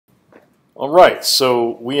All right,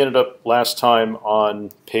 so we ended up last time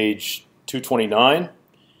on page 229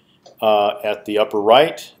 at the upper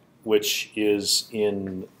right, which is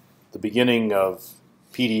in the beginning of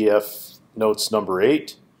PDF notes number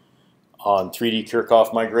 8 on 3D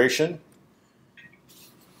Kirchhoff migration.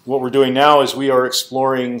 What we're doing now is we are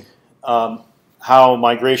exploring how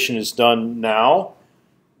migration is done now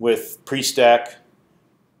with pre-stack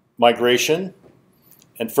migration.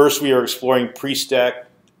 And first we are exploring pre-stack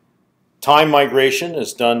time migration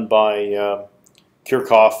as done by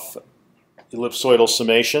Kirchhoff ellipsoidal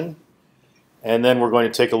summation. And then we're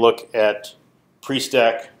going to take a look at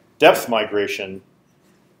pre-stack depth migration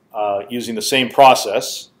using the same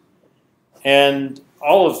process. And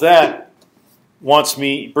all of that brings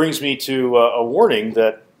me to a warning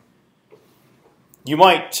that you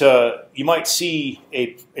might see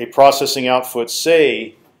a processing output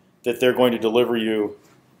say that they're going to deliver you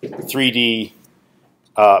 3D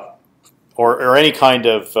or any kind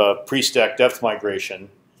of pre-stack depth migration,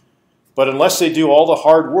 but unless they do all the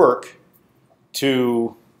hard work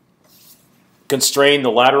to constrain the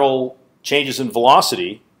lateral changes in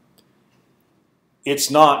velocity, it's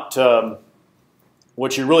not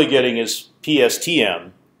what you're really getting is PSTM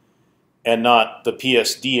and not the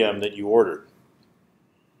PSDM that you ordered.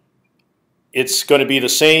 It's going to be the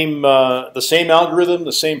same algorithm,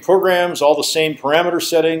 the same programs, all the same parameter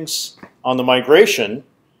settings on the migration.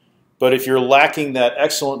 But if you're lacking that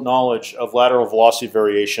excellent knowledge of lateral velocity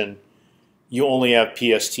variation, you only have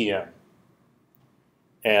PSTM.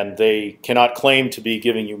 And they cannot claim to be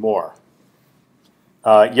giving you more.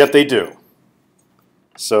 Yet they do.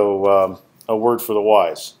 So a word for the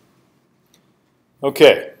wise.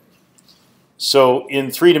 Okay. So in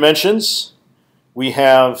 3 dimensions, we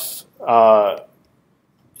have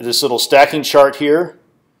this little stacking chart here,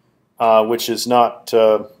 which is not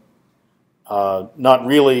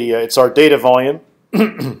really. It's our data volume,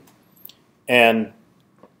 and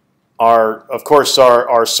of course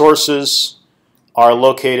our sources are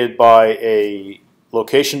located by a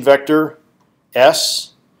location vector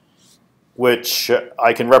S, which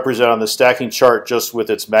I can represent on the stacking chart just with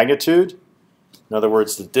its magnitude. In other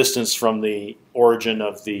words, the distance from the origin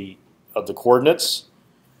of the coordinates.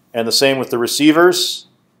 And the same with the receivers.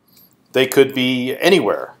 They could be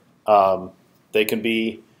anywhere. The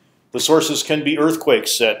sources can be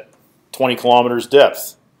earthquakes at 20 kilometers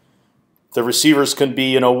depth. The receivers can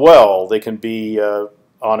be in a well. They can be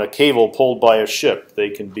on a cable pulled by a ship. They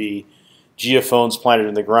can be geophones planted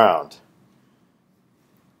in the ground.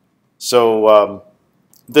 So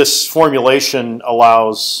this formulation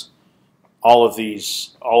allows all of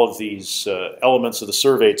these elements of the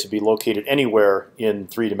survey to be located anywhere in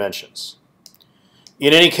 3 dimensions.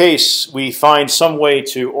 In any case, we find some way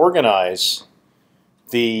to organize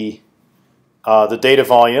the data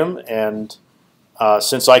volume, and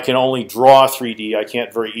since I can only draw 3D, I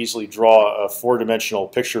can't very easily draw a 4-dimensional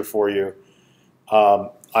picture for you.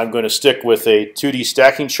 I'm going to stick with a 2D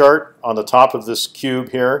stacking chart on the top of this cube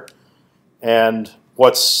here, and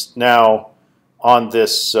what's now on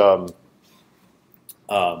this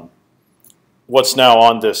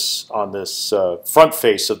front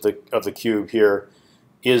face of the cube here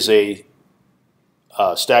is a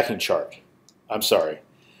stacking chart. I'm sorry.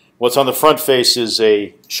 What's on the front face is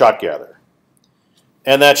a shot gather,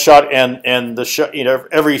 and that shot and the shot,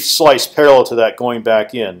 every slice parallel to that going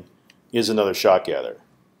back in is another shot gather.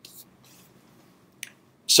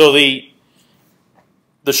 So the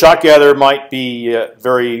shot gather might be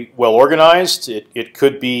very well organized. It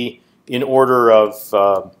could be in order of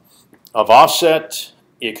offset.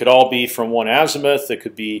 It could all be from one azimuth. It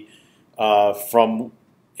could be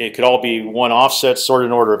It could all be one offset sorted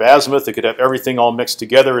in order of azimuth. It could have everything all mixed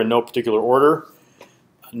together in no particular order,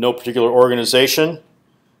 no particular organization.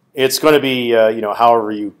 It's going to be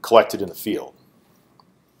however you collect it in the field.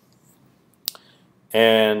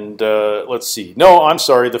 And let's see. No, I'm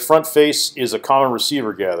sorry. The front face is a common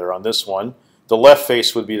receiver gather on this one. The left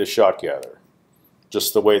face would be the shot gather,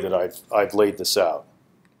 just the way that I've laid this out.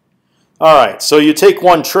 All right. So you take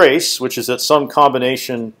one trace, which is at some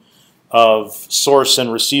combination of source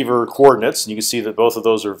and receiver coordinates, and you can see that both of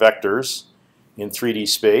those are vectors in 3D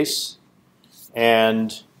space.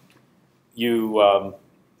 And you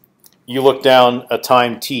look down a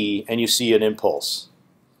time t, and you see an impulse.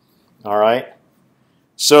 All right.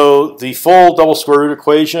 So the full double square root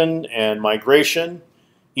equation and migration,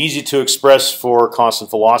 easy to express for constant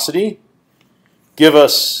velocity, give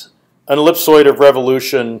us an ellipsoid of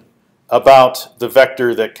revolution about the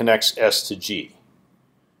vector that connects S to G.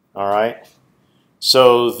 All right.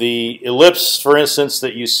 So the ellipse, for instance,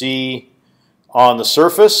 that you see on the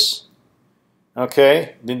surface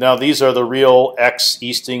Okay, now these are the real x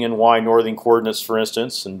easting and y northing coordinates, for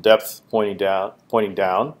instance, and depth pointing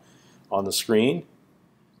down on the screen.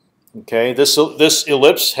 Okay, this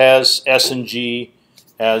ellipse has S and G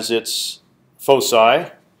as its foci,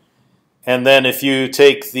 and then if you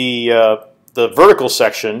take the vertical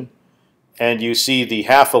section and you see the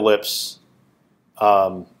half ellipse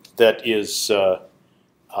that is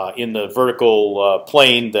in the vertical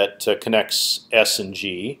plane that connects S and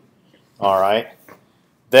G. All right,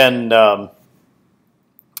 then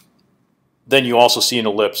you also see an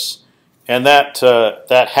ellipse, and that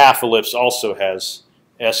half ellipse also has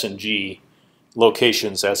S and G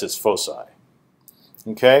locations as its foci.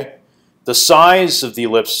 Okay, the size of the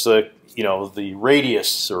ellipse, the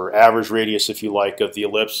radius or average radius, if you like, of the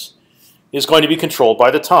ellipse is going to be controlled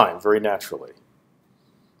by the time, very naturally.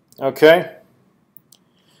 Okay,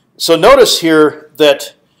 so notice here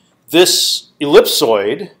that this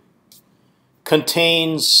ellipsoid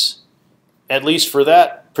contains, at least for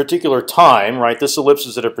that particular time, right? This ellipse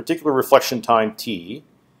is at a particular reflection time t.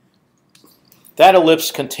 That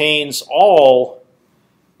ellipse contains all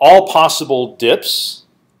possible dips,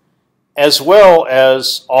 as well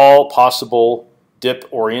as all possible dip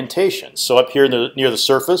orientations. So up here near the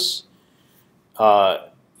surface,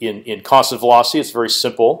 in constant velocity, it's very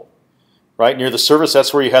simple, right? Near the surface,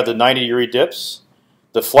 that's where you have the 90-degree dips.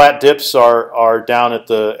 The flat dips are down at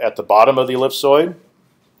the bottom of the ellipsoid,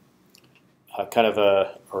 kind of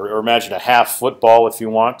or imagine a half football if you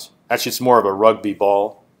want. Actually, it's more of a rugby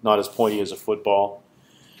ball, not as pointy as a football.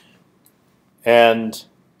 And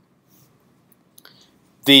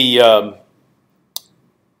the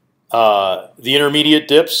intermediate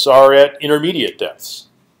dips are at intermediate depths.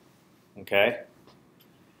 Okay.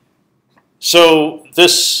 So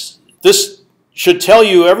this should tell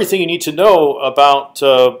you everything you need to know about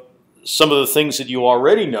some of the things that you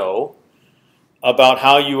already know about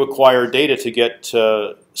how you acquire data to get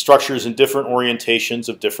structures in different orientations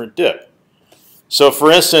of different dip. So for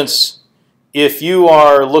instance, if you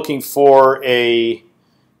are looking for a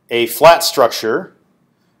flat structure,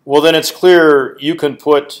 well then it's clear you can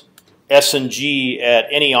put S and G at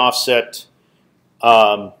any offset,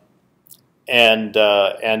 and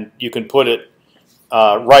you can put it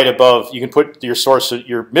right above. You can put your source,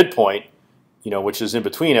 your midpoint, which is in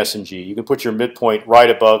between S and G. You can put your midpoint right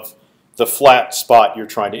above the flat spot you're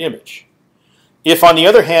trying to image. If, on the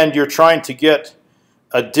other hand, you're trying to get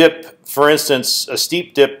a dip, for instance, a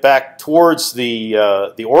steep dip back towards the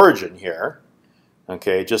origin here,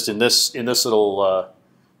 okay, just in this little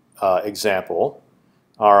example,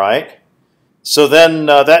 all right. So then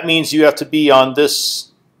that means you have to be on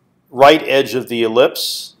this right edge of the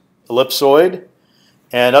ellipsoid,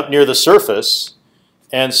 and up near the surface.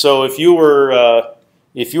 And so if you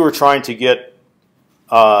were trying to get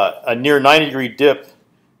a near 90-degree dip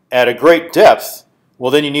at a great depth,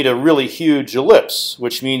 well then you need a really huge ellipse,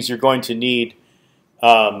 which means you're going to need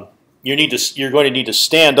you're going to need to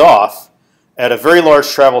stand off at a very large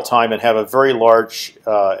travel time and have a very large,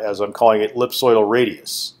 as I'm calling it, ellipsoidal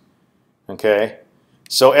radius. Okay,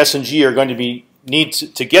 so S and G are going to need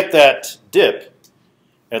to get that dip,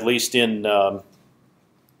 at least in a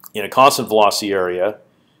constant velocity area,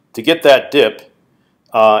 to get that dip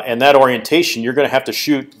and that orientation, you're going to have to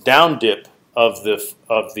shoot down dip of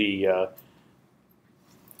the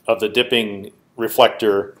dipping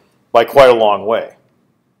reflector by quite a long way.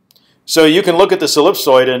 So you can look at this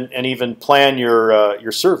ellipsoid and even plan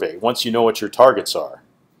your survey once you know what your targets are.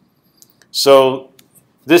 So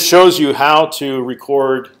this shows you how to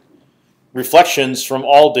record reflections from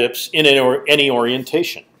all dips in any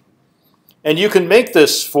orientation. And you can make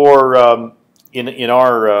this for in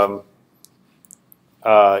our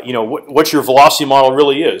what your velocity model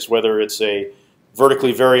really is, whether it's a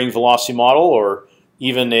vertically varying velocity model or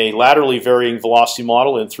even a laterally varying velocity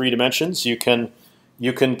model in 3 dimensions. You can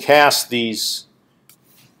cast these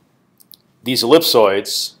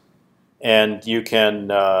ellipsoids, and you can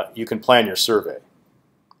plan your survey.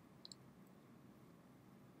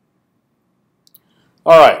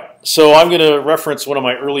 All right, so I'm going to reference one of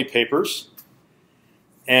my early papers,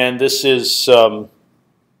 and this is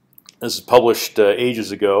published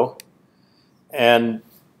ages ago. And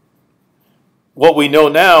what we know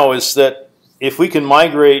now is that if we can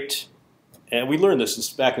migrate, and we learned this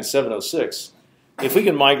back in 706, if we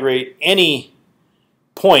can migrate any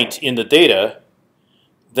point in the data,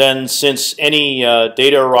 then since any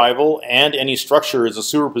data arrival and any structure is a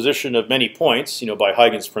superposition of many points, by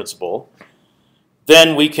Huygens principle,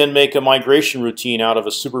 then we can make a migration routine out of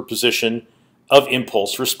a superposition of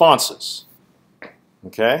impulse responses.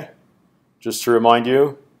 Okay, just to remind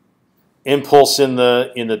you, impulse in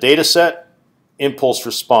the data set impulse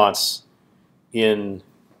response in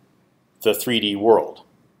the 3D world.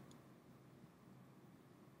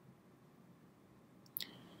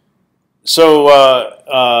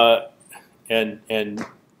 So, and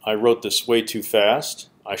I wrote this way too fast.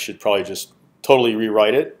 I should probably just totally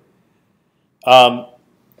rewrite it.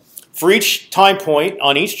 For each time point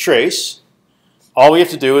on each trace, all we have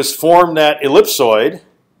to do is form that ellipsoid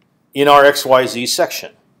in our XYZ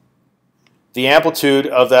section. The amplitude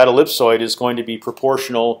of that ellipsoid is going to be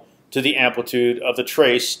proportional to the amplitude of the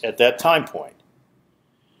trace at that time point.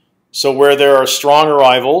 So where there are strong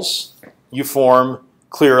arrivals, you form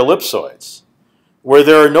clear ellipsoids. Where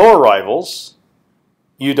there are no arrivals,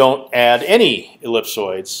 you don't add any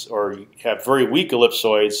ellipsoids, or you have very weak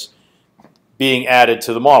ellipsoids being added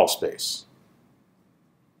to the model space.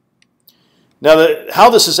 Now,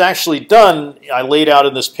 how this is actually done, I laid out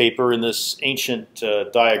in this paper in this ancient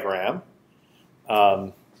diagram,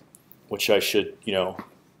 which I should,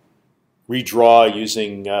 redraw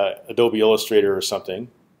using Adobe Illustrator or something.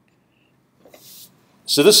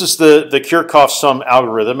 So this is the Kirchhoff sum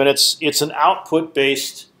algorithm, and it's an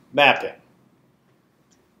output-based mapping.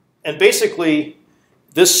 And basically,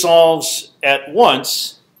 this solves at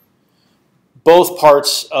once both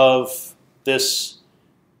parts of this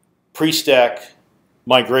pre-stack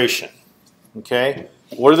migration. Okay,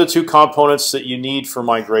 what are the two components that you need for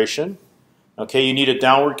migration? Okay, you need a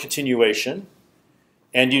downward continuation,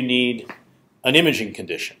 and you need an imaging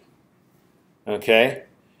condition. Okay,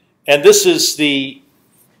 and this is the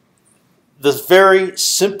very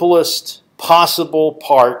simplest possible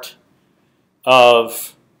part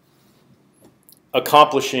of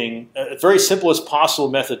accomplishing, very simplest possible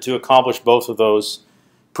method to accomplish both of those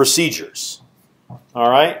procedures. All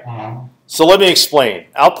right? So let me explain.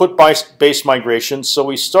 Output-based migration. So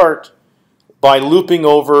we start by looping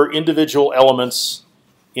over individual elements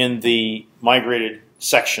in the migrated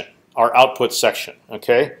section, our output section.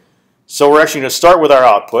 Okay? So we're actually going to start with our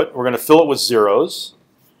output. We're going to fill it with zeros.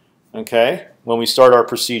 Okay? When we start our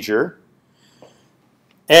procedure.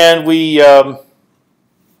 And we're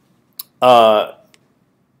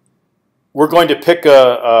going to pick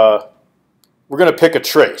a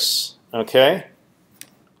trace. Okay.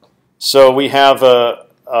 So we have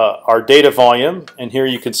our data volume, and here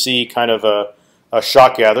you can see kind of a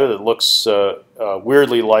shock gather that looks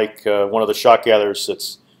weirdly like one of the shock gathers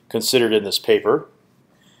that's considered in this paper.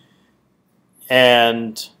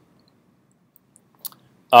 And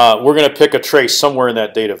we're going to pick a trace somewhere in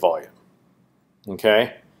that data volume.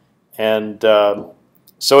 Okay. And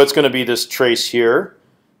so it's going to be this trace here.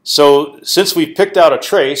 So since we've picked out a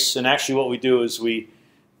trace, and actually what we do is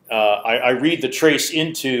I read the trace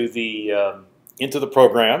into the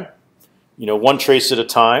program, one trace at a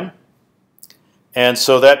time. And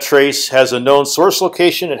so that trace has a known source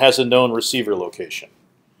location. It has a known receiver location.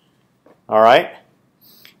 All right.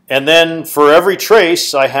 And then for every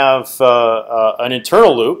trace, I have an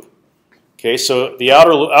internal loop. Okay, so the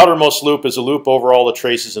outermost loop is a loop over all the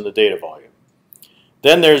traces in the data volume.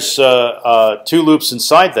 Then there's two loops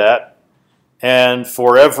inside that, and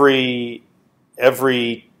for every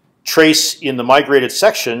trace in the migrated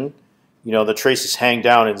section, the traces hang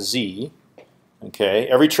down in Z. Okay,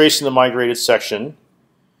 every trace in the migrated section,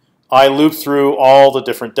 I loop through all the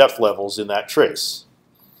different depth levels in that trace.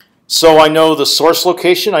 So I know the source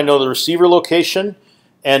location, I know the receiver location,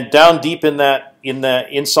 and down deep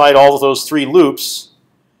inside all of those three loops,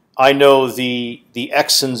 I know the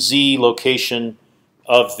X and Z location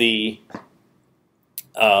of the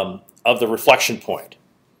reflection point.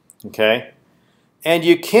 Okay, and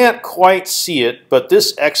you can't quite see it, but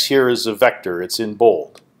this X here is a vector. It's in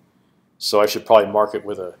bold, so I should probably mark it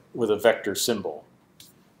with a vector symbol.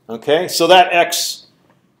 Okay, so that X,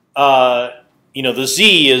 the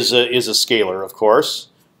Z is a scalar, of course,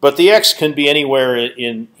 but the X can be anywhere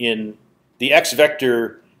in the X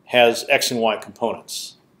vector has X and Y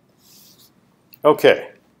components. Okay,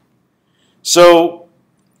 so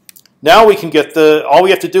now we can get all we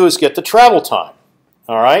have to do is get the travel time.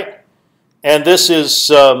 All right, and this is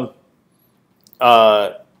we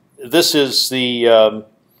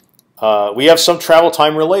have some travel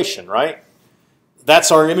time relation, right?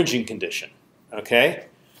 That's our imaging condition. Okay,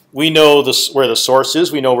 we know where the source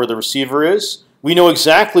is. We know where the receiver is. We know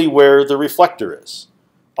exactly where the reflector is.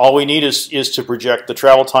 All we need is to project the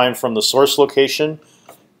travel time from the source location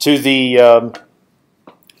to the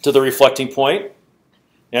reflecting point.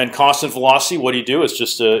 And constant velocity, what do you do? It's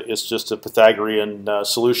just a Pythagorean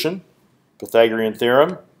solution, Pythagorean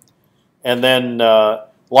theorem, and then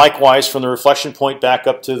likewise from the reflection point back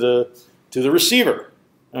up to the receiver.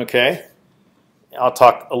 Okay, I'll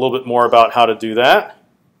talk a little bit more about how to do that.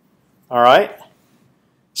 All right,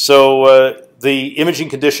 So the imaging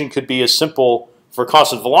condition could be as simple for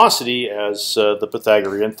constant velocity as the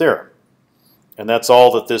Pythagorean theorem. And that's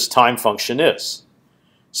all that this time function is.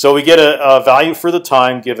 So we get a value for the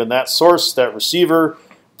time given that source, that receiver,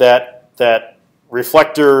 that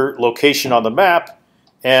reflector location on the map,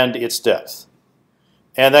 and its depth.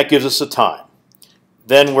 And that gives us a time.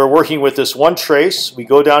 Then we're working with this one trace. We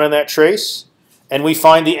go down in that trace, and we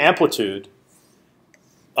find the amplitude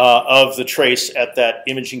of the trace at that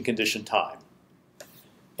imaging condition time.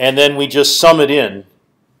 And then we just sum it in.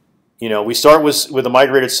 We start with a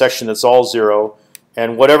migrated section that's all 0,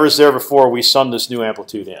 and whatever's there before, we sum this new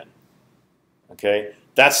amplitude in. Okay,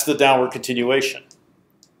 that's the downward continuation.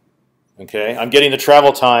 Okay, I'm getting the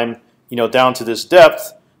travel time, down to this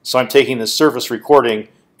depth, so I'm taking this surface recording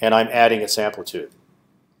and I'm adding its amplitude.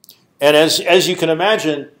 And as you can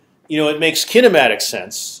imagine, it makes kinematic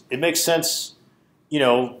sense. It makes sense,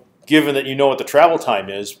 given that you know what the travel time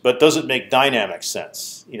is, but does it make dynamic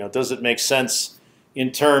sense? Does it make sense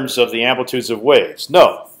in terms of the amplitudes of waves?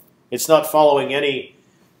 No, it's not following any.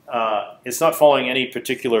 It's not following any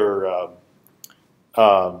particular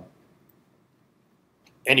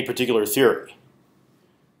theory.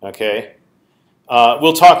 Okay,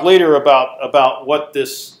 we'll talk later about what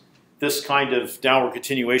this kind of downward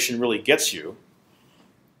continuation really gets you,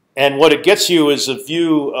 and what it gets you is a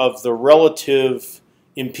view of the relative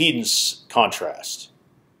impedance contrast.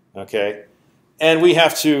 Okay. And we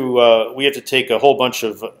have to take a whole bunch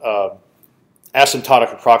of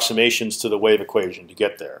asymptotic approximations to the wave equation to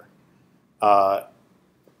get there,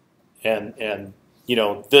 and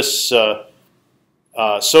this. So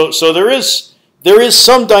there is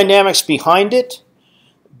some dynamics behind it,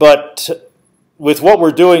 but with what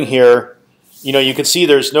we're doing here, you can see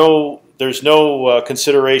there's no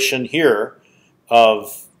consideration here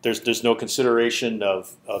of there's no consideration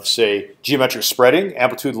of say geometric spreading,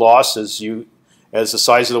 amplitude loss as the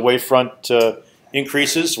size of the wavefront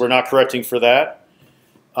increases. We're not correcting for that.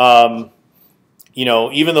 Even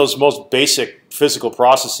those most basic physical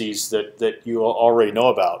processes that you already know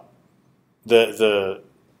about, the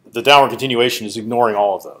downward continuation is ignoring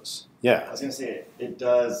all of those. Yeah. I was going to say it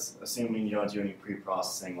does, assuming you don't do any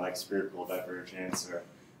pre-processing like spherical divergence or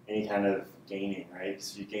any kind of gaining, right?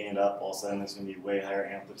 Because if you gain it up, all of a sudden there's going to be way higher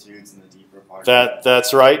amplitudes in the deeper part.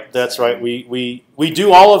 That's right. That's right. We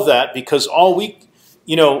do all of that because all we,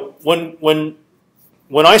 when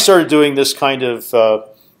I started doing this kind of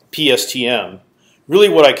PSTM, really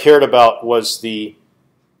what I cared about was I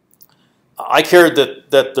cared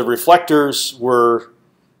that the reflectors were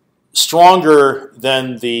stronger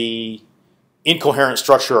than the incoherent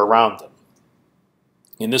structure around them.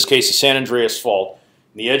 In this case, the San Andreas Fault,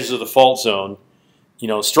 the edges of the fault zone,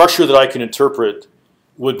 structure that I can interpret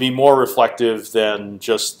would be more reflective than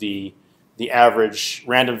just the average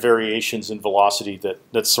random variations in velocity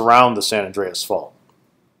that surround the San Andreas Fault.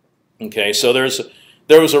 Okay, so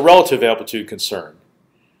there was a relative amplitude concern,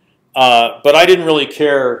 but I didn't really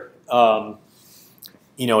care,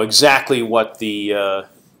 exactly what the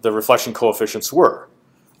reflection coefficients were.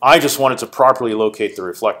 I just wanted to properly locate the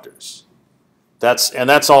reflectors.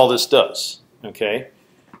 That's all this does. Okay.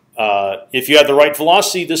 If you have the right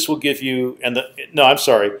velocity, this will give you,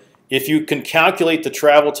 if you can calculate the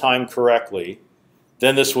travel time correctly,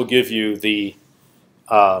 then this will give you the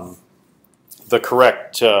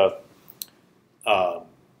correct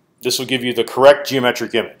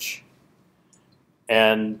geometric image.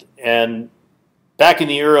 And back in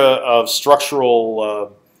the era of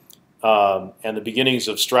structural and the beginnings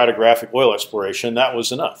of stratigraphic oil exploration, that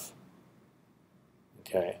was enough.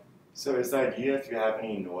 Okay. So is the idea if you have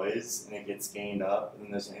any noise and it gets gained up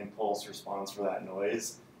and there's an impulse response for that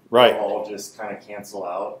noise, right, it'll all just kind of cancel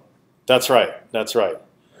out? That's right. That's right. Okay.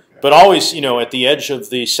 But always, at the edge of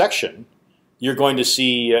the section, you're going to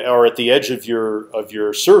see, or at the edge of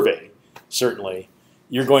your survey, certainly,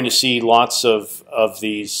 you're going to see lots of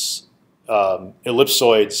these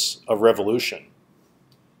ellipsoids of revolution,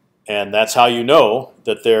 and that's how you know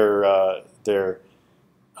that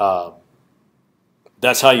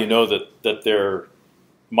that's how you know that they're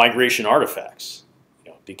migration artifacts,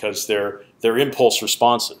 because they're impulse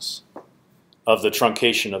responses of the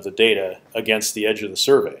truncation of the data against the edge of the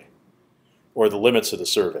survey or the limits of the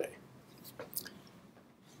survey.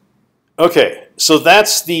 Okay, so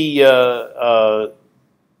that's the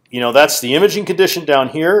that's the imaging condition down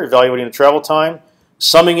here, evaluating the travel time,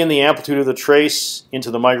 summing in the amplitude of the trace into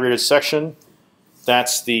the migrated section.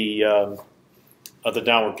 That's the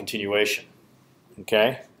downward continuation.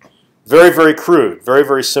 Okay, very, very crude, very,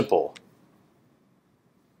 very simple.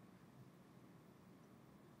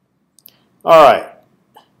 All right.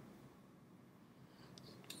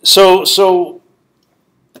 So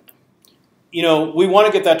we want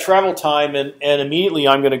to get that travel time, and immediately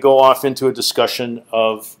I'm going to go off into a discussion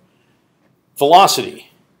of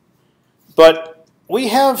velocity. But we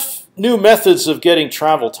have new methods of getting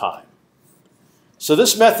travel time. So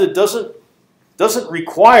this method doesn't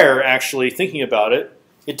require, actually, thinking about it,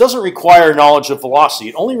 it doesn't require knowledge of velocity.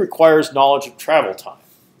 It only requires knowledge of travel time.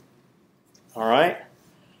 All right?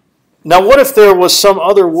 Now, what if there was some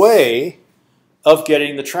other way of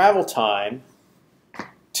getting the travel time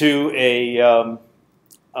to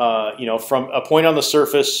from a point on the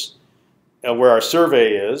surface where our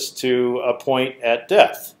survey is to a point at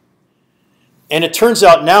depth? And it turns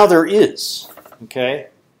out now there is. Okay,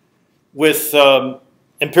 with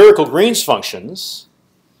empirical Green's functions,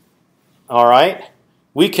 all right,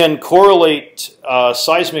 we can correlate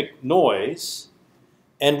seismic noise,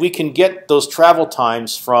 and we can get those travel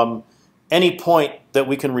times from any point that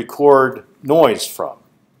we can record noise from.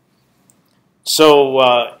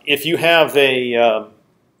 So if you have an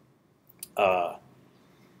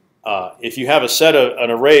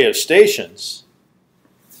array of stations,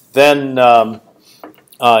 then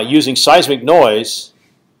using seismic noise,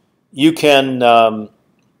 you can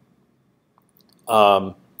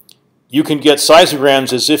get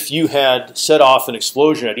seismograms as if you had set off an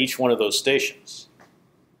explosion at each one of those stations.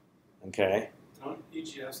 Okay. Don't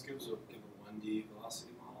EGFs give a 1D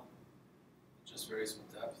velocity model? It just varies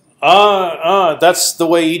with depth. That's the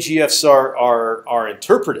way EGFs are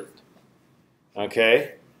interpreted.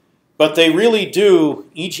 Okay, but they really do.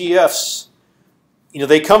 EGFs,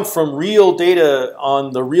 they come from real data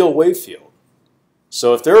on the real wave field.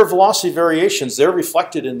 So if there are velocity variations, they're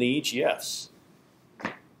reflected in the EGFs.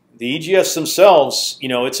 The EGFs themselves,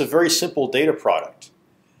 it's a very simple data product.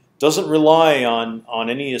 Doesn't rely on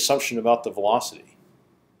any assumption about the velocity.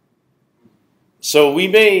 So we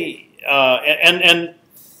may,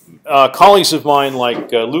 colleagues of mine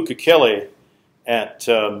like Louie at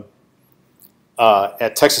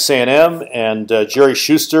Texas A&M and Jerry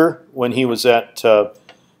Schuster when he was at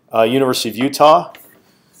University of Utah,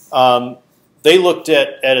 they looked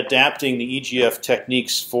at adapting the EGF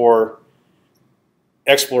techniques for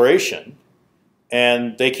exploration,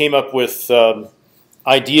 and they came up with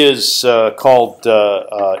ideas called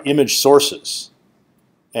image sources.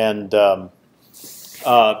 And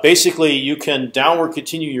basically, you can downward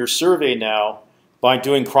continue your survey now by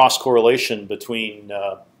doing cross correlation between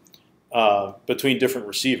different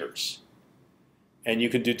receivers, and you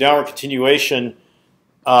can do downward continuation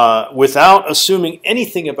without assuming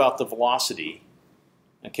anything about the velocity.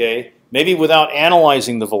 Okay, maybe without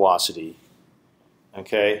analyzing the velocity.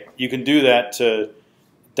 Okay, you can do that.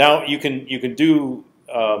 You can do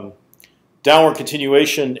downward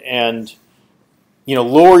continuation and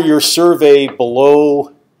lower your survey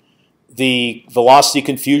below the velocity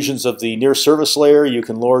confusions of the near surface layer. You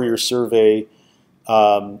can lower your survey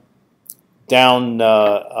down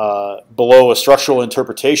below a structural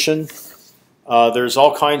interpretation. There's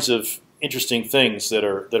all kinds of interesting things that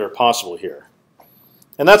are possible here,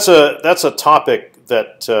 and that's a topic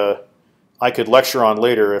that I could lecture on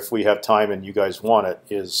later if we have time and you guys want it.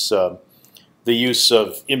 Is the use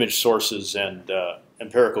of image sources and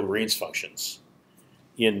empirical Green's functions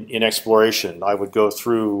in exploration. I would go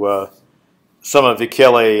through some of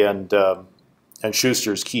Geol and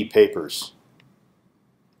Schuster's key papers.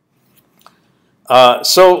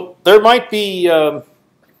 So there might be,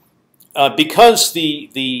 because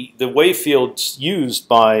the wave fields used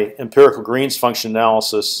by empirical Green's function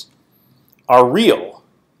analysis are real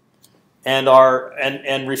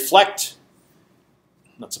and reflect.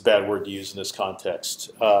 That's a bad word to use in this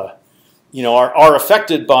context. Are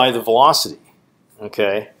affected by the velocity.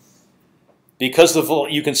 Okay, because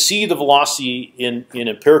you can see the velocity in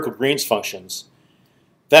empirical Green's functions.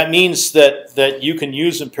 That means that you can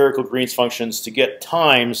use empirical Green's functions to get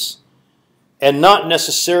times, and not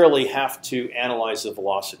necessarily have to analyze the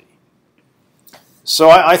velocity.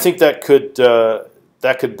 So I think that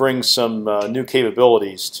could bring some new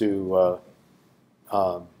capabilities to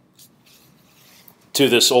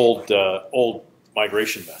this old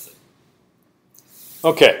migration method.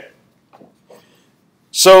 Okay.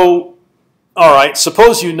 So, all right.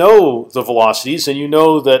 Suppose you know the velocities, and you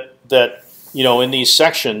know that in these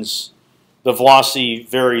sections, the velocity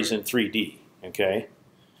varies in 3D. Okay.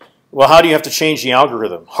 Well, how do you have to change the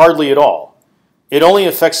algorithm? Hardly at all. It only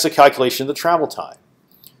affects the calculation of the travel time.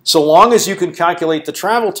 So long as you can calculate the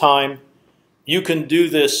travel time, you can do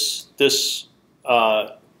this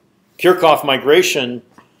Kirchhoff migration,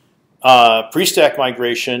 pre-stack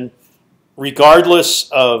migration, regardless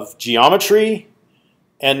of geometry,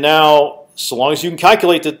 and now so long as you can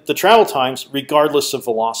calculate the travel times regardless of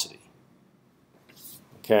velocity.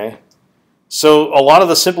 Okay, so a lot of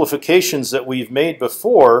the simplifications that we've made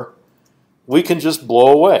before, we can just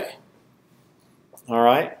blow away. All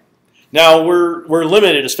right. Now we're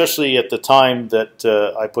limited, especially at the time that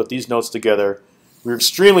I put these notes together. We're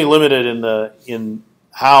extremely limited in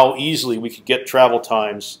how easily we could get travel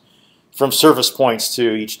times from surface points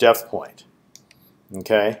to each depth point.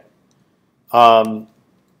 Okay. So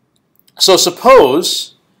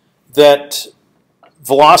suppose that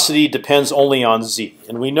velocity depends only on z,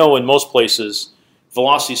 and we know in most places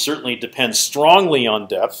velocity certainly depends strongly on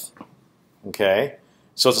depth. Okay.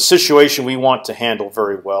 So it's a situation we want to handle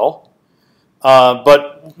very well.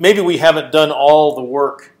 But maybe we haven't done all the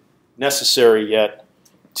work necessary yet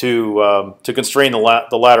to constrain the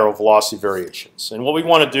lateral velocity variations. And what we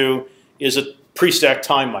want to do is a pre-stack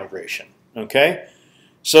time migration. Okay,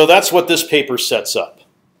 so that's what this paper sets up.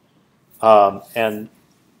 And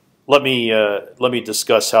let me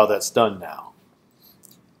discuss how that's done now.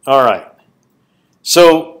 All right.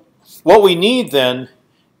 So what we need then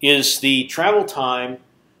is the travel time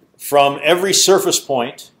from every surface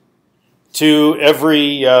point to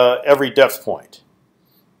every depth point.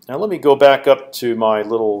 Now let me go back up to my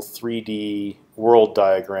little 3D world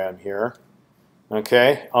diagram here.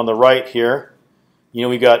 Okay, on the right here,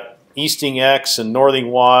 we got easting x and northing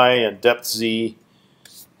y and depth z,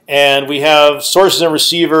 and we have sources and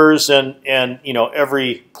receivers, and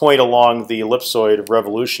every point along the ellipsoid of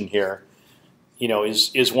revolution here,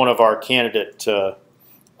 is one of our candidate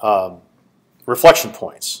reflection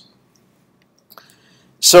points.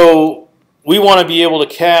 So we want to be able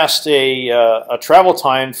to cast a travel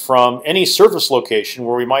time from any surface location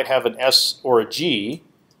where we might have an S or a G,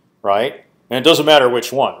 right? And it doesn't matter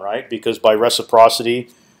which one, right? Because by reciprocity,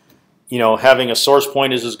 having a source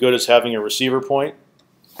point is as good as having a receiver point.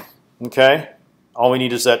 Okay, all we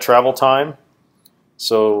need is that travel time.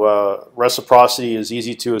 So reciprocity is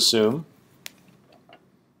easy to assume.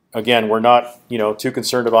 Again, we're not too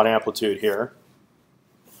concerned about amplitude here.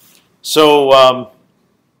 So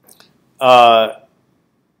now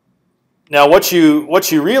what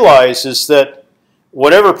you realize is that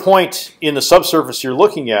whatever point in the subsurface you're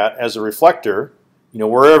looking at as a reflector,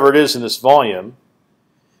 wherever it is in this volume,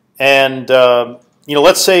 and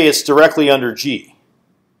let's say it's directly under G.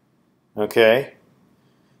 Okay,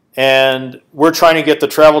 and we're trying to get the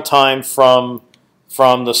travel time from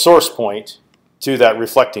the source point to that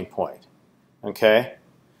reflecting point. Okay,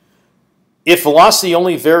 if velocity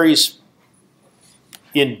only varies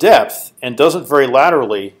in depth and doesn't vary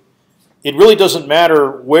laterally, it really doesn't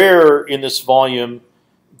matter where in this volume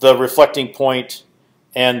the reflecting point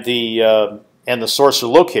and the source are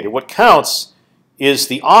located. What counts is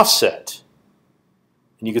the offset,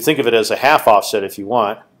 and you can think of it as a half offset if you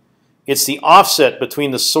want. It's the offset between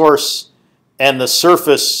the source and the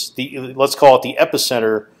surface. Let's call it the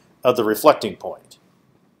epicenter of the reflecting point.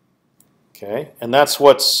 Okay, and that's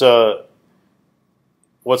what's on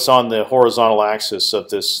the horizontal axis of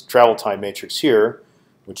this travel time matrix here,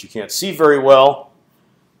 which you can't see very well,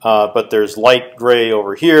 but there's light gray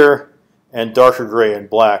over here and darker gray and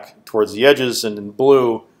black towards the edges, and in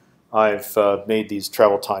blue I've made these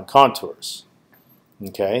travel time contours.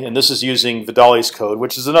 Okay, and this is using Vidali's code,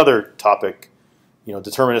 which is another topic.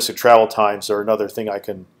 Deterministic travel times are another thing I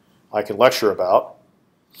can lecture about.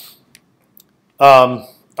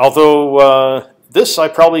 Although this I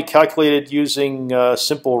probably calculated using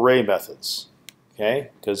simple ray methods, okay,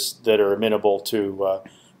 because that are amenable to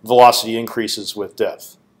velocity increases with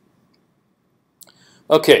depth.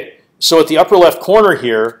 Okay, so at the upper left corner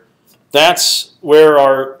here, that's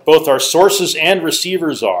where both our sources and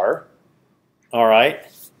receivers are. All right,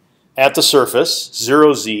 at the surface,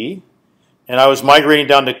 0z, and I was migrating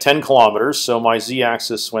down to 10 kilometers, so my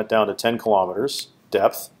z-axis went down to 10 kilometers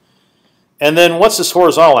depth. And then what's this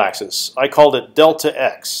horizontal axis? I called it delta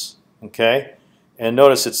x, okay? And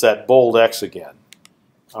notice it's that bold x again.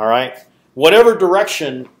 All right, whatever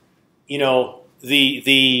direction, in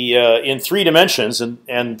 3 dimensions,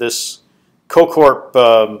 and this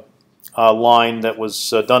CoCorp line that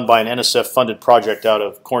was done by an NSF-funded project out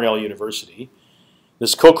of Cornell University.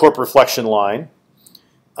 This CoCorp reflection line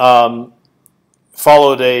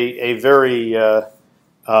followed a very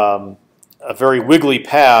wiggly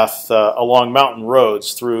path along mountain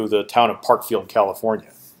roads through the town of Parkfield,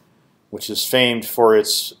 California, which is famed for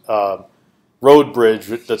its road bridge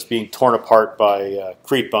that's being torn apart by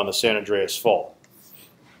creep on the San Andreas Fault.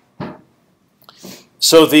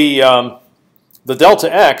 So the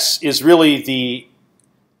delta x is really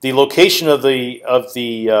the location of the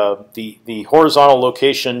horizontal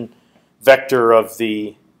location vector of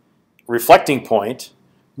the reflecting point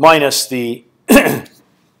minus the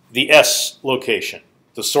the S location,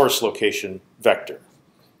 the source location vector.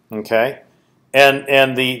 Okay,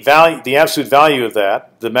 and the value, the absolute value of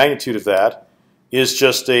that, the magnitude of that, is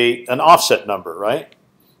just an offset number, right?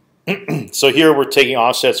 So here we're taking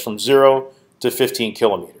offsets from 0 to 15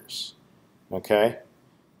 kilometers. Okay,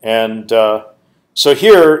 and so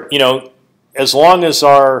here, as long as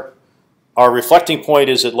our reflecting point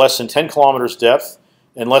is at less than 10 kilometers depth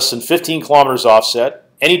and less than 15 kilometers offset,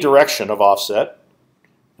 any direction of offset,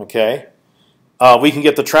 okay, we can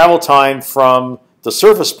get the travel time from the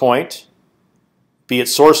surface point, be it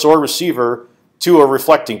source or receiver, to a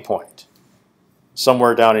reflecting point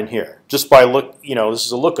somewhere down in here, just by this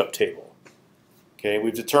is a lookup table. Okay,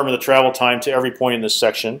 we've determined the travel time to every point in this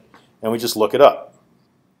section, and we just look it up.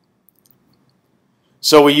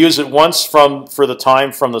 So we use it once for the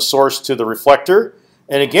time from the source to the reflector,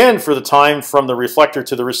 and again for the time from the reflector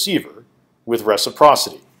to the receiver with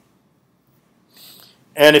reciprocity.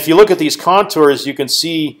 And if you look at these contours, you can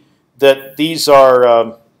see that these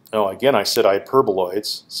are, again I said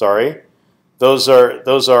hyperboloids, sorry. Those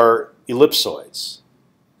are ellipsoids.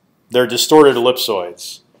 They're distorted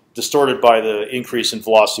ellipsoids, distorted by the increase in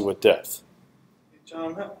velocity with depth.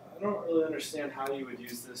 John, I don't really understand how you would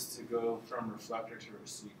use this to go from reflector to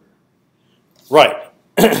receiver. Right.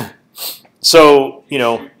 So you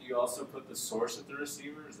also put the source at the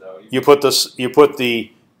receiver. Is that what you put this? You put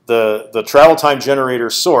the travel time generator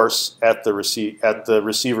source at the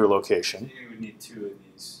receiver location. So you would need two of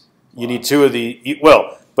these. You need two of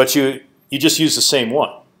but you just use the same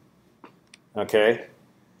one. Okay.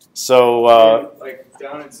 So like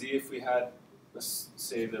down at Z, if we had, let's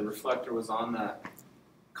say the reflector was on that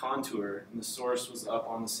contour and the source was up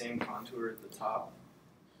on the same contour at the top,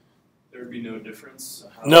 there would be no difference.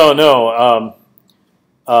 No.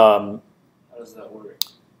 How does that work?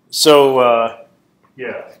 So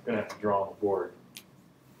yeah, I'm gonna have to draw on the board.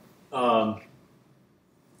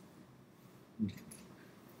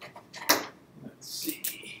 Let's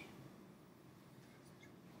see.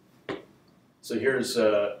 So here's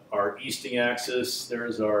our easting axis.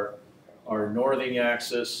 There's our northing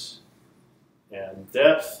axis and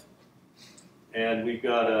depth, and we've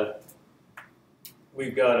got a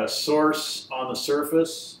source on the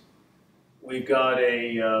surface. We've got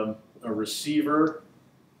a receiver,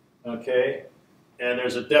 okay, and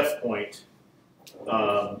there's a depth point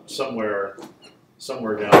somewhere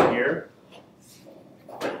down here,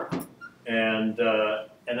 and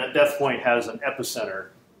that depth point has an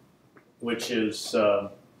epicenter, which is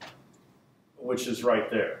right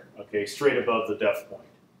there, okay, straight above the depth point.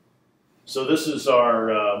 So this is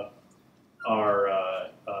our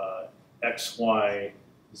x, y,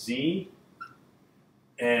 z,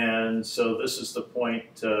 and so this is the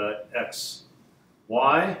point x,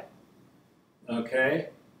 y, okay,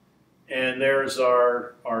 and there's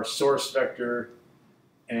our source vector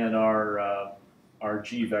and our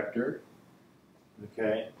g vector,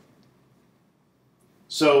 okay.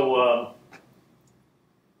 So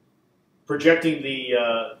projecting the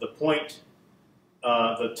point,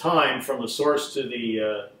 the time from the source to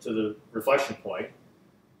the reflection point,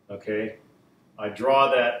 okay, I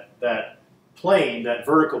draw that plane, that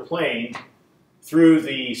vertical plane, through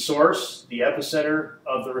the source, the epicenter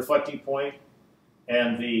of the reflecting point,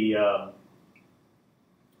 and the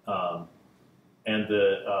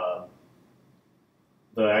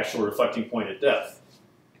actual reflecting point at depth,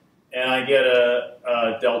 and I get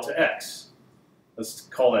a delta x. Let's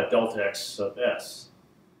call that delta x sub s.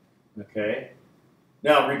 Okay.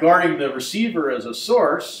 Now, regarding the receiver as a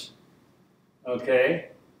source, okay,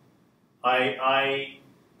 I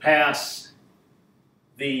pass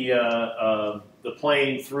the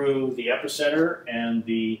plane through the epicenter and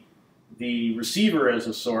the receiver as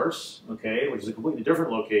a source, okay, which is a completely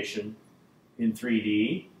different location in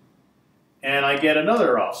 3D, and I get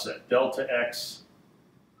another offset, delta x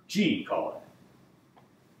g, call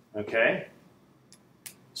it. Okay.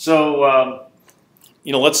 So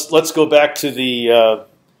let's go back to the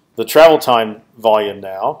travel time volume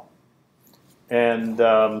now, and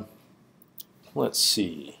let's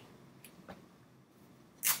see.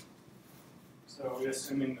 So are we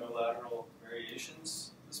assuming no lateral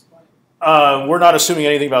variations at this point? We're not assuming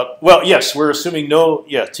anything about. Well, yes, we're assuming no.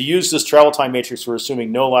 Yeah, to use this travel time matrix, we're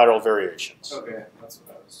assuming no lateral variations. Okay, that's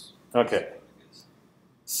what I was. Okay.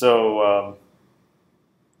 So.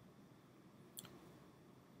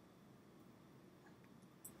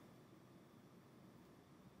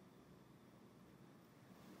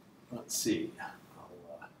 Let's see. I'll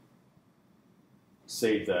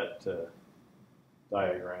save that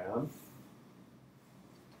diagram.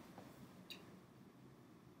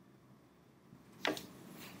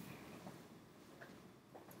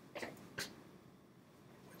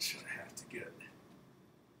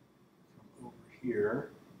 here.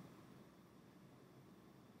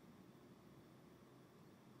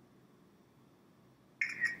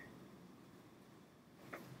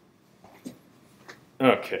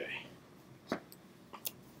 Okay.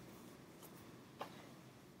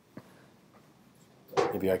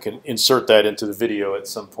 Maybe I can insert that into the video at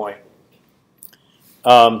some point.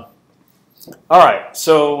 All right,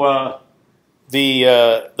 so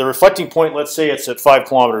the reflecting point, let's say it's at 5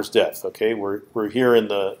 kilometers depth. Okay, we're here in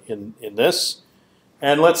this,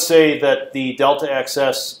 and let's say that the delta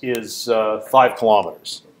XS is 5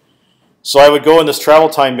 kilometers. So I would go in this travel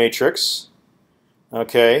time matrix,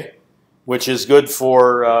 okay, which is good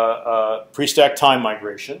for pre-stack time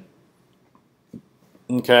migration.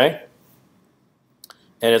 Okay.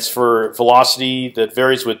 And it's for velocity that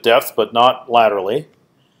varies with depth, but not laterally.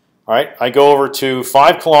 All right, I go over to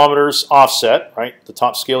 5 kilometers offset. Right, the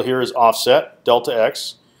top scale here is offset, delta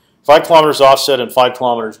x. 5 kilometers offset and 5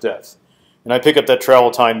 kilometers depth, and I pick up that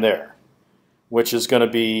travel time there, which is going to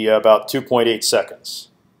be about 2.8 seconds.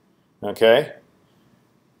 Okay.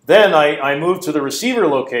 Then I move to the receiver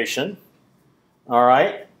location. All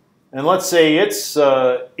right, and let's say its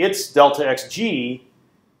delta xg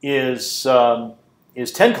is 10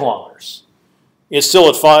 kilometers. It's still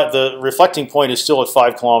at 5. The reflecting point is still at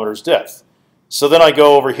 5 kilometers depth. So then I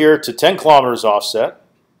go over here to 10 kilometers offset,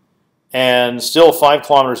 and still 5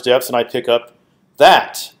 kilometers depth, and I pick up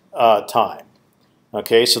that time.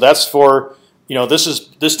 Okay, so that's for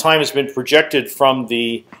this time has been projected from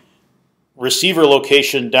the receiver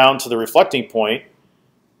location down to the reflecting point,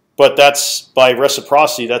 but that's by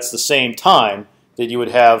reciprocity. That's the same time that you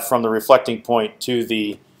would have from the reflecting point to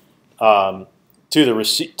the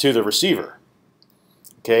receiver.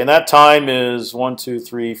 Okay, and that time is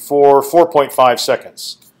 4.5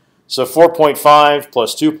 seconds. So 4.5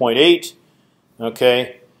 plus 2.8.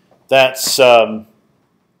 Okay, that's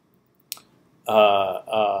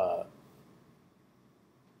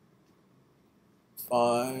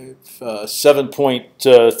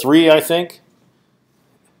 7.3, I think,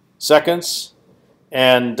 seconds,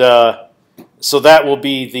 and so that will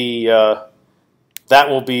be the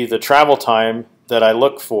travel time that I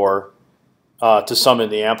look for to sum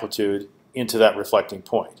in the amplitude into that reflecting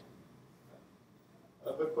point. I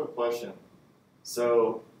have a quick question.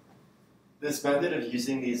 So this method of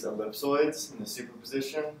using these ellipsoids in the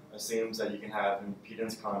superposition assumes that you can have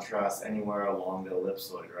impedance contrast anywhere along the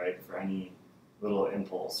ellipsoid, right? For any little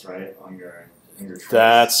impulse, right, on your trace.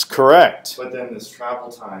 That's correct. But then this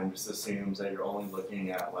travel time just assumes that you're only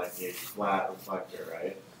looking at like a flat reflector,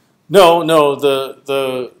 right? No. Notice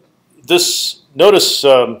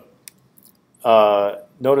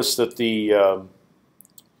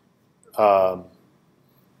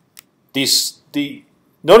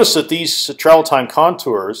that these travel time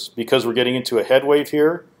contours, because we're getting into a head wave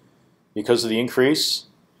here, because of the increase,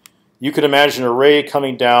 you could imagine a ray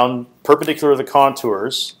coming down perpendicular to the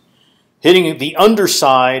contours, hitting the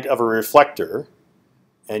underside of a reflector,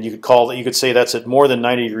 and you could say that's at more than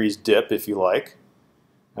 90 degrees dip if you like.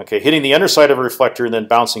 Okay, hitting the underside of a reflector and then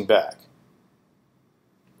bouncing back.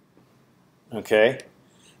 Okay.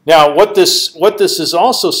 Now, what this is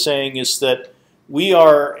also saying is that we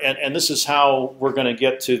are, and this is how we're going to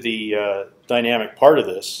get to the dynamic part of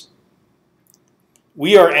this.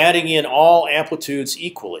 We are adding in all amplitudes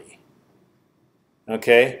equally.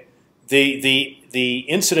 Okay. The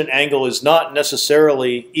incident angle is not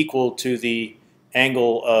necessarily equal to the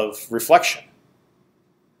angle of reflection.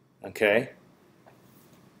 Okay.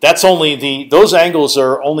 That's only those angles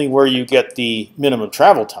are only where you get the minimum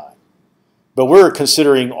travel time. But we're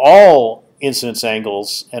considering all incidence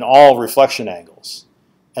angles and all reflection angles,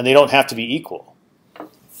 and they don't have to be equal.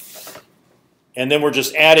 And then we're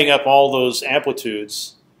just adding up all those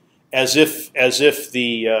amplitudes as if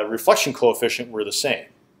the reflection coefficient were the same.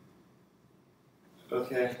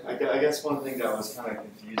 Okay, I guess one thing that was kind of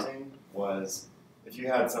confusing was if you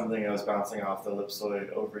had something that was bouncing off the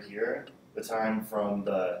ellipsoid over here, the time from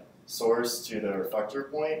the source to the reflector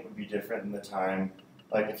point would be different than the time,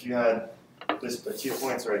 like if you had the 2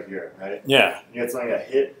 points right here, right? Yeah. You had something that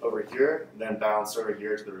hit over here, and then bounced over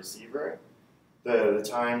here to the receiver. The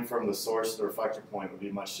time from the source to the reflector point would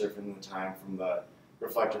be much different than the time from the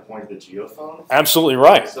reflector point to the geophone. Absolutely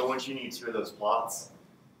right. So once you need two of those plots,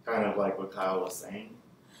 kind of like what Kyle was saying.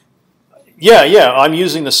 Yeah. I'm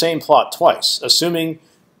using the same plot twice, assuming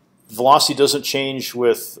velocity doesn't change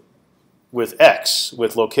with x,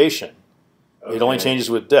 with location. Okay. It only changes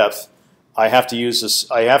with depth. I have to use this.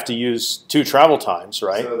 I have to use two travel times,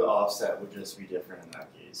 right? So the offset would just be different in that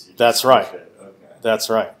case. That's right. Okay. That's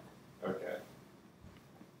right. Okay.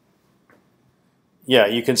 Yeah,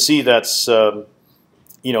 you can see that's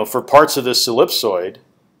for parts of this ellipsoid,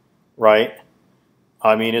 right?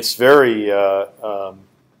 I mean, it's very you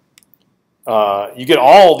get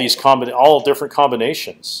all these different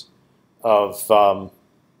combinations of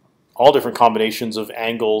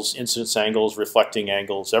angles, incidence angles, reflecting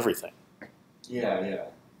angles, everything. Yeah.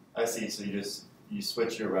 I see. So you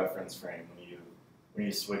switch your reference frame when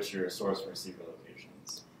you switch your source and receiver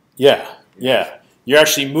locations. Yeah. You're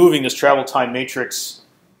actually moving this travel time matrix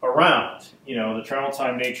around. The travel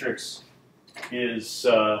time matrix is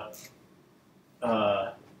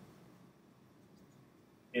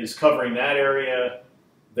covering that area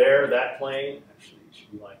there, that plane. Actually, it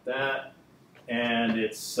should be like that, and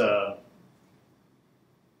it's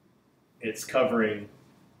covering,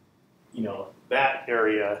 that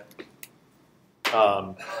area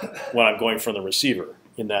when I'm going from the receiver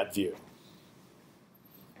in that view.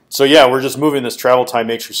 So yeah, we're just moving this travel time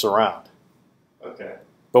matrix around. Okay.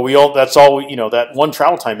 But that's all we, that one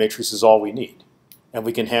travel time matrix is all we need, and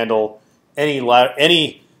we can handle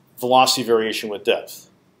any velocity variation with depth,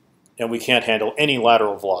 and we can't handle any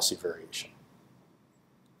lateral velocity variation.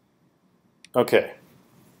 Okay.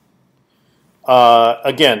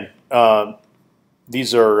 Again,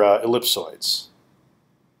 these are ellipsoids.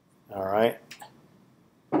 All right.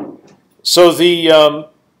 So the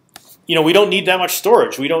we don't need that much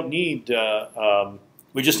storage. We don't need.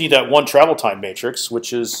 We just need that one travel time matrix,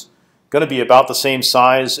 which is going to be about the same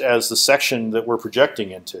size as the section that we're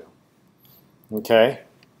projecting into. Okay.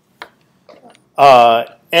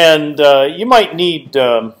 And you might need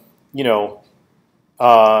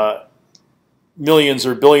millions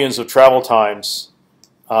or billions of travel times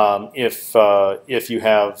if you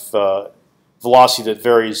have velocity that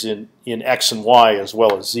varies in x and y as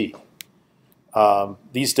well as z.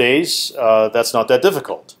 These days, that's not that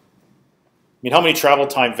difficult. I mean, how many travel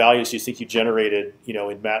time values do you think you generated, in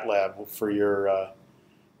MATLAB for your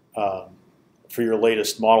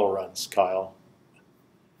latest model runs, Kyle?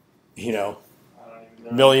 I don't even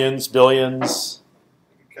know. Millions, billions.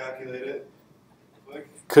 I can calculate it.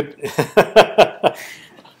 Could,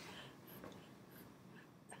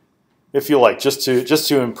 if you like, just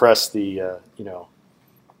to impress the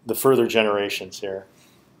the further generations here.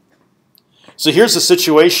 So here's the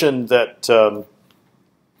situation that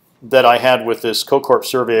that I had with this CoCorp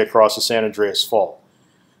survey across the San Andreas Fault.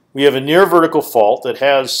 We have a near vertical fault that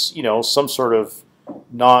has some sort of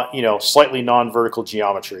slightly non-vertical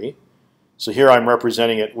geometry. So here I'm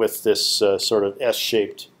representing it with this sort of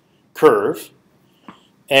S-shaped curve,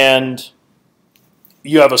 and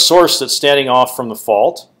you have a source that's standing off from the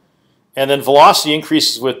fault, and then velocity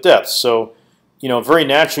increases with depth. So very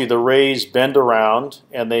naturally the rays bend around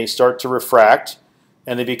and they start to refract,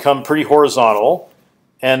 and they become pretty horizontal.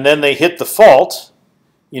 And then they hit the fault,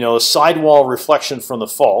 a sidewall reflection from the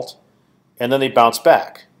fault, and then they bounce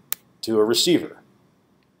back to a receiver.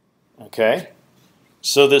 Okay,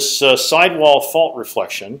 so this sidewall fault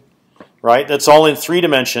reflection, right? That's all in 3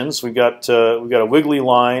 dimensions. We've got a wiggly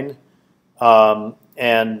line,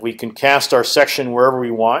 and we can cast our section wherever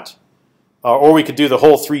we want, or we could do the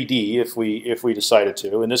whole 3D if we decided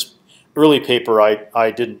to. In this early paper,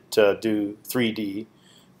 I didn't do 3D.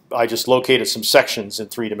 I just located some sections in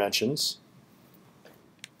 3 dimensions.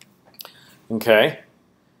 Okay,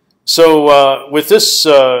 so with this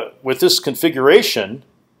configuration,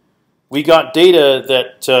 we got data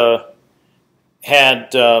that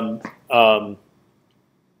had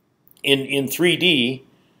in 3D,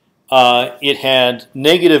 it had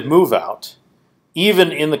negative move out,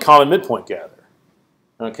 even in the common midpoint gather.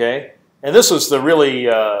 Okay, and this was the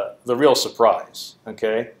real surprise.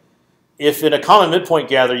 Okay. If in a common midpoint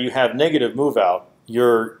gather you have negative move out,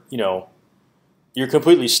 you're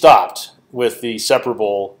completely stopped with the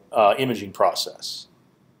separable imaging process.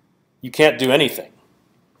 You can't do anything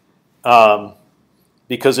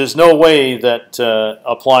because there's no way that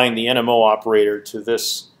applying the NMO operator to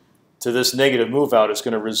this negative move out is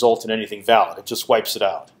going to result in anything valid. It just wipes it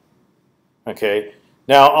out. Okay.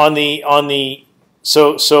 Now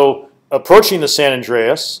so approaching the San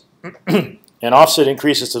Andreas. And offset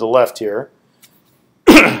increases to the left here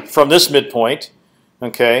from this midpoint.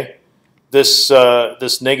 Okay, this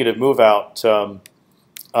negative move out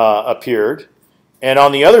appeared, and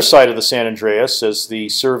on the other side of the San Andreas, as the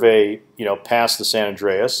survey passed the San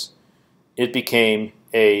Andreas, it became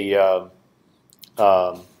a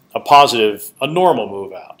positive, a normal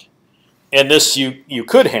move out, and this you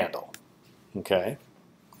could handle. Okay.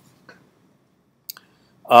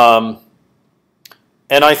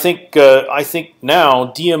 And I think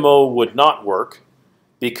now DMO would not work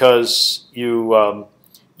because you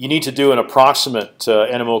need to do an approximate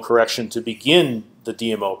NMO correction to begin the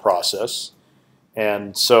DMO process,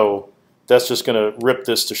 and so that's just going to rip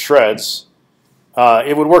this to shreds.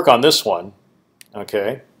 It would work on this one,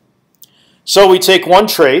 okay. So we take one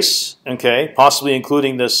trace, okay, possibly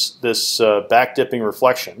including this back dipping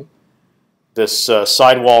reflection, this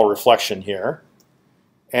sidewall reflection here,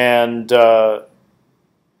 and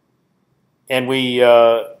we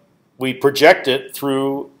project it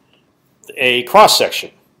through a cross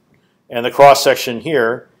section, and the cross section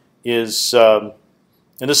here is, and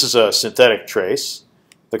this is a synthetic trace.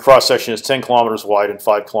 The cross section is 10 kilometers wide and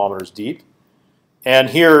 5 kilometers deep, and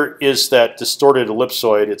here is that distorted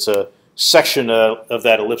ellipsoid. It's a section of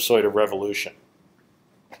that ellipsoid of revolution.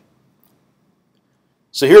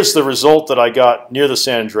 So here's the result that I got near the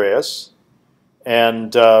San Andreas,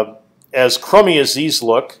 and as crummy as these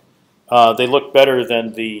look, they look better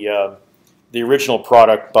than the original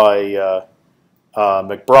product by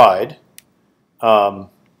McBride,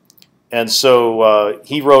 and so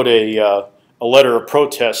he wrote a letter of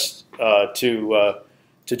protest to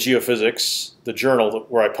Geophysics, the journal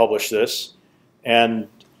where I published this, and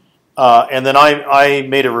then I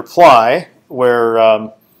made a reply where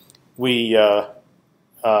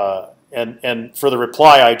and for the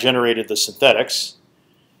reply I generated the synthetics,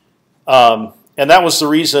 and that was the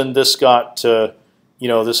reason this got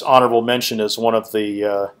this honorable mention as one of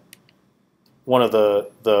the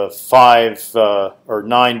 5 or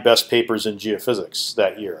 9 best papers in geophysics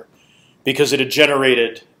that year, because it had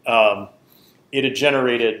generated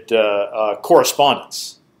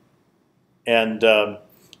correspondence, and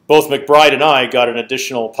both McBride and I got an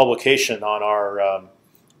additional publication on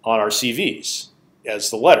our CVs as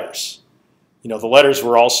the letters. The letters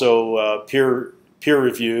were also peer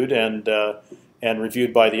reviewed and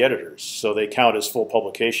reviewed by the editors, so they count as full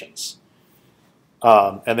publications,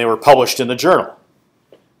 and they were published in the journal.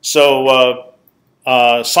 So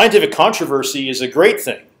scientific controversy is a great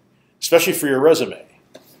thing, especially for your resume.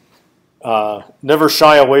 Never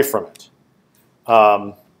shy away from it.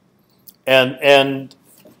 And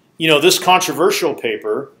this controversial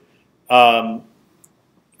paper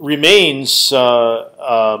remains.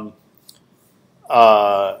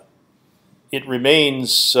 It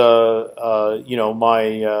remains, my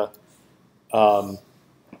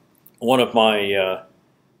one of my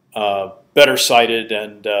better cited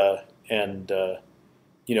and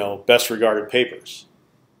best regarded papers.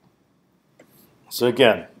 So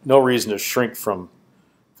again, no reason to shrink from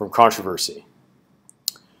controversy.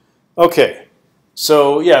 Okay,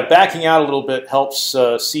 so yeah, backing out a little bit helps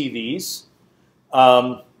see these.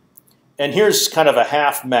 And here's kind of a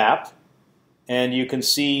half map, and you can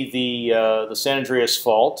see the San Andreas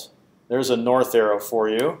Fault. There's a north arrow for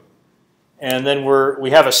you, and then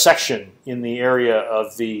we have a section in the area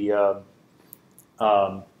of the.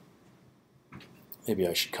 Maybe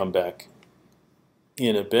I should come back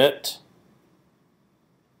in a bit.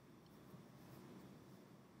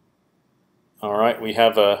 All right, we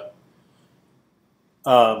have a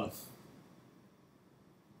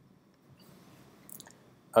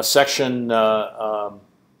section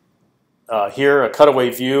here, a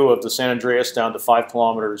cutaway view of the San Andreas down to 5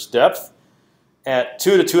 kilometers depth. At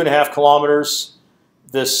 2 to 2.5 kilometers,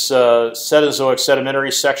 this Cenozoic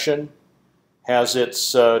sedimentary section has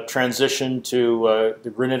its transition to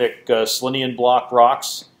the granitic Selenian block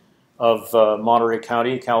rocks of Monterey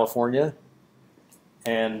County, California.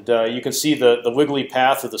 And you can see the wiggly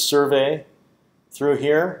path of the survey through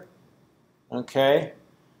here. Okay,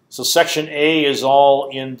 so section A is all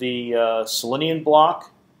in the Selenian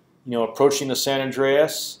block, approaching the San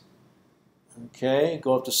Andreas. Okay,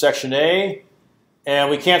 go up to section A, and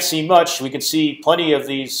we can't see much. We can see plenty of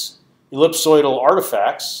these ellipsoidal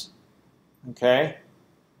artifacts. Okay,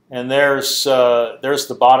 and there's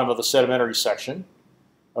the bottom of the sedimentary section,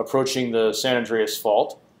 approaching the San Andreas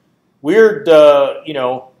Fault. Weird,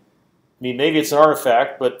 maybe it's an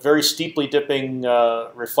artifact, but very steeply dipping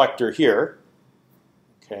reflector here.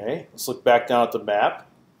 Okay, let's look back down at the map.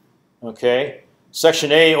 Okay,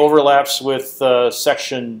 section A overlaps with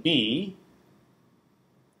section B.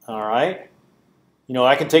 All right,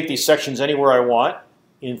 I can take these sections anywhere I want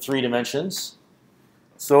in 3 dimensions.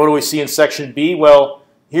 So what do we see in section B? Well,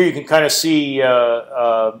 here you can kind of see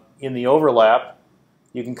in the overlap,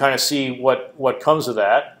 you can kind of see what comes of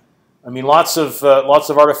that. I mean, lots of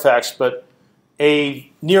artifacts, but a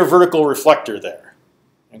near vertical reflector there.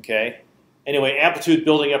 Okay. Anyway, amplitude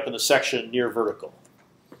building up in the section near vertical.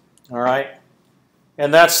 All right,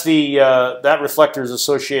 and that's that reflector is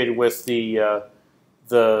associated with the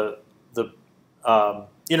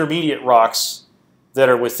intermediate rocks that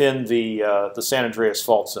are within the San Andreas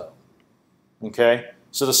Fault zone. Okay,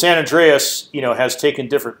 so the San Andreas has taken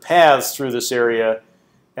different paths through this area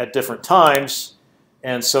at different times.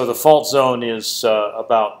 And so the fault zone is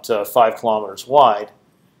about 5 kilometers wide,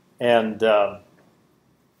 and so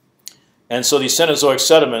these Cenozoic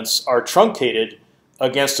sediments are truncated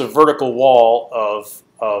against a vertical wall of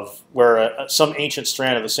where some ancient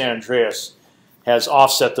strand of the San Andreas has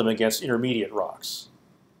offset them against intermediate rocks.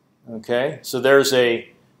 Okay, so there's a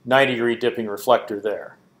 90-degree dipping reflector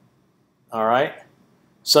there. All right,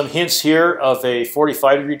 some hints here of a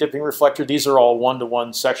 45-degree dipping reflector. These are all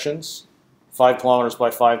 1-to-1 sections, 5 kilometers by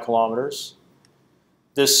 5 kilometers.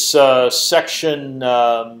 This section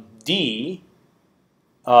D,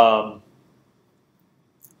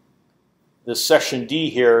 this section D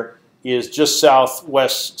here is just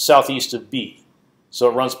southeast of B. So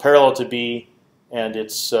it runs parallel to B, and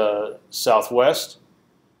it's southwest.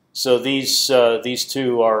 So these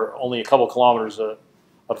two are only a couple kilometers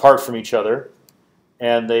apart from each other,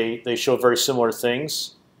 and they show very similar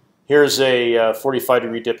things. Here's a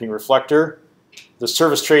 45-degree dipping reflector. The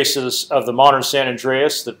surface traces of the modern San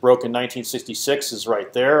Andreas that broke in 1966 is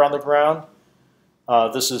right there on the ground.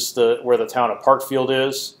 This is where the town of Parkfield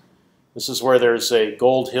is. This is where there's a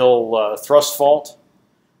Gold Hill thrust fault,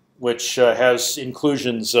 which has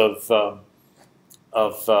inclusions of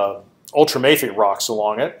ultramafic rocks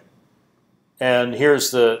along it. And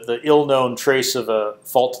here's the ill-known trace of a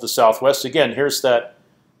fault to the southwest. Again, here's that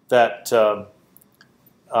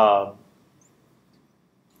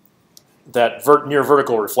near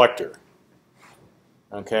vertical reflector.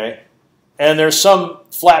 Okay, and there's some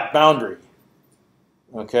flat boundary.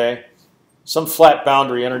 Okay, some flat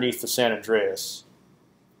boundary underneath the San Andreas.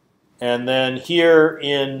 And then here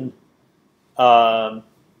in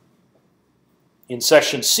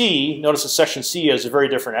section C, notice that section C has a very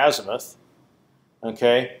different azimuth.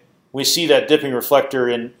 Okay, we see that dipping reflector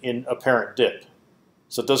in apparent dip.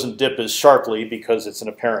 So it doesn't dip as sharply because it's an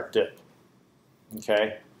apparent dip.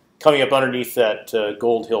 Okay, coming up underneath that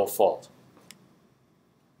Gold Hill fault.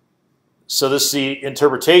 So this is the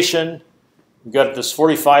interpretation. We've got this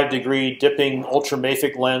 45-degree dipping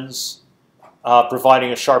ultramafic lens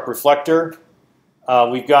providing a sharp reflector.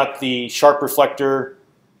 We've got the sharp reflector,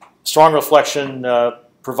 strong reflection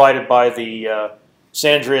provided by the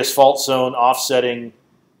San Andreas fault zone offsetting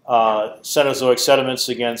Cenozoic sediments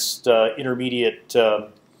against intermediate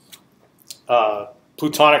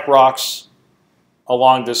plutonic rocks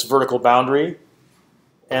along this vertical boundary.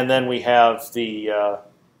 And then we have the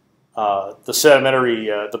sedimentary,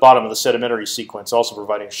 the bottom of the sedimentary sequence also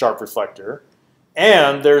providing a sharp reflector.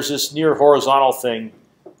 And there's this near horizontal thing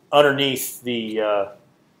underneath the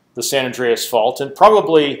San Andreas fault, and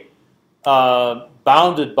probably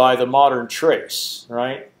bounded by the modern trace,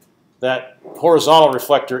 right? That horizontal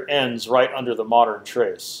reflector ends right under the modern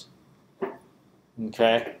trace.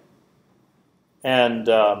 Okay, and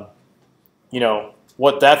you know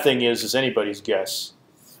what that thing is anybody's guess.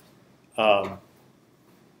 They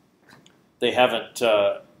haven't,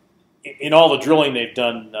 in all the drilling they've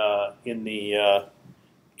done in the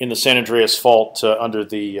San Andreas fault under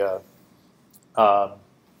the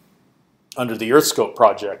EarthScope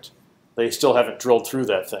project, they still haven't drilled through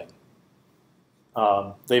that thing.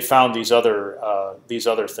 They found these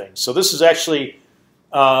other things. So this is actually,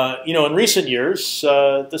 you know, in recent years,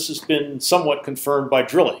 this has been somewhat confirmed by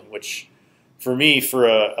drilling, which, for me, for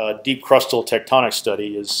a deep crustal tectonic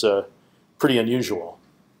study, is pretty unusual.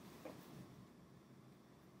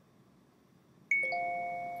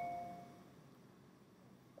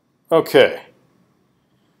 Okay.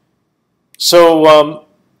 So,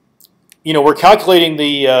 you know, we're calculating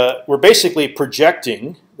we're basically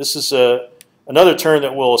projecting. This is another term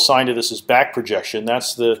that we'll assign to this is back projection.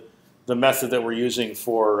 That's the method that we're using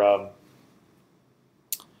for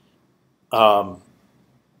downward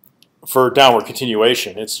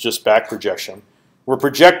continuation. It's just back projection. We're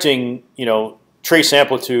projecting, you know, trace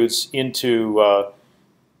amplitudes into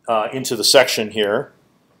the section here.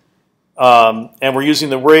 And we're using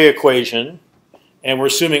the Ray equation, and we're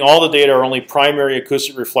assuming all the data are only primary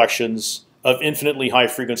acoustic reflections of infinitely high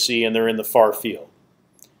frequency, and they're in the far field.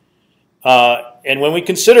 And when we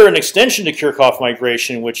consider an extension to Kirchhoff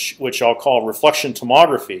migration, which I'll call reflection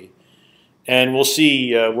tomography, and we'll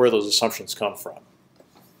see where those assumptions come from.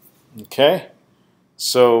 Okay,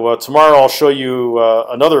 so tomorrow I'll show you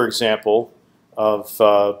another example of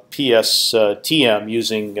PSTM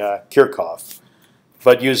using Kirchhoff,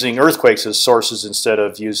 but using earthquakes as sources instead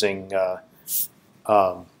of using an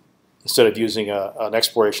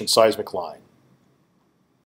exploration seismic line.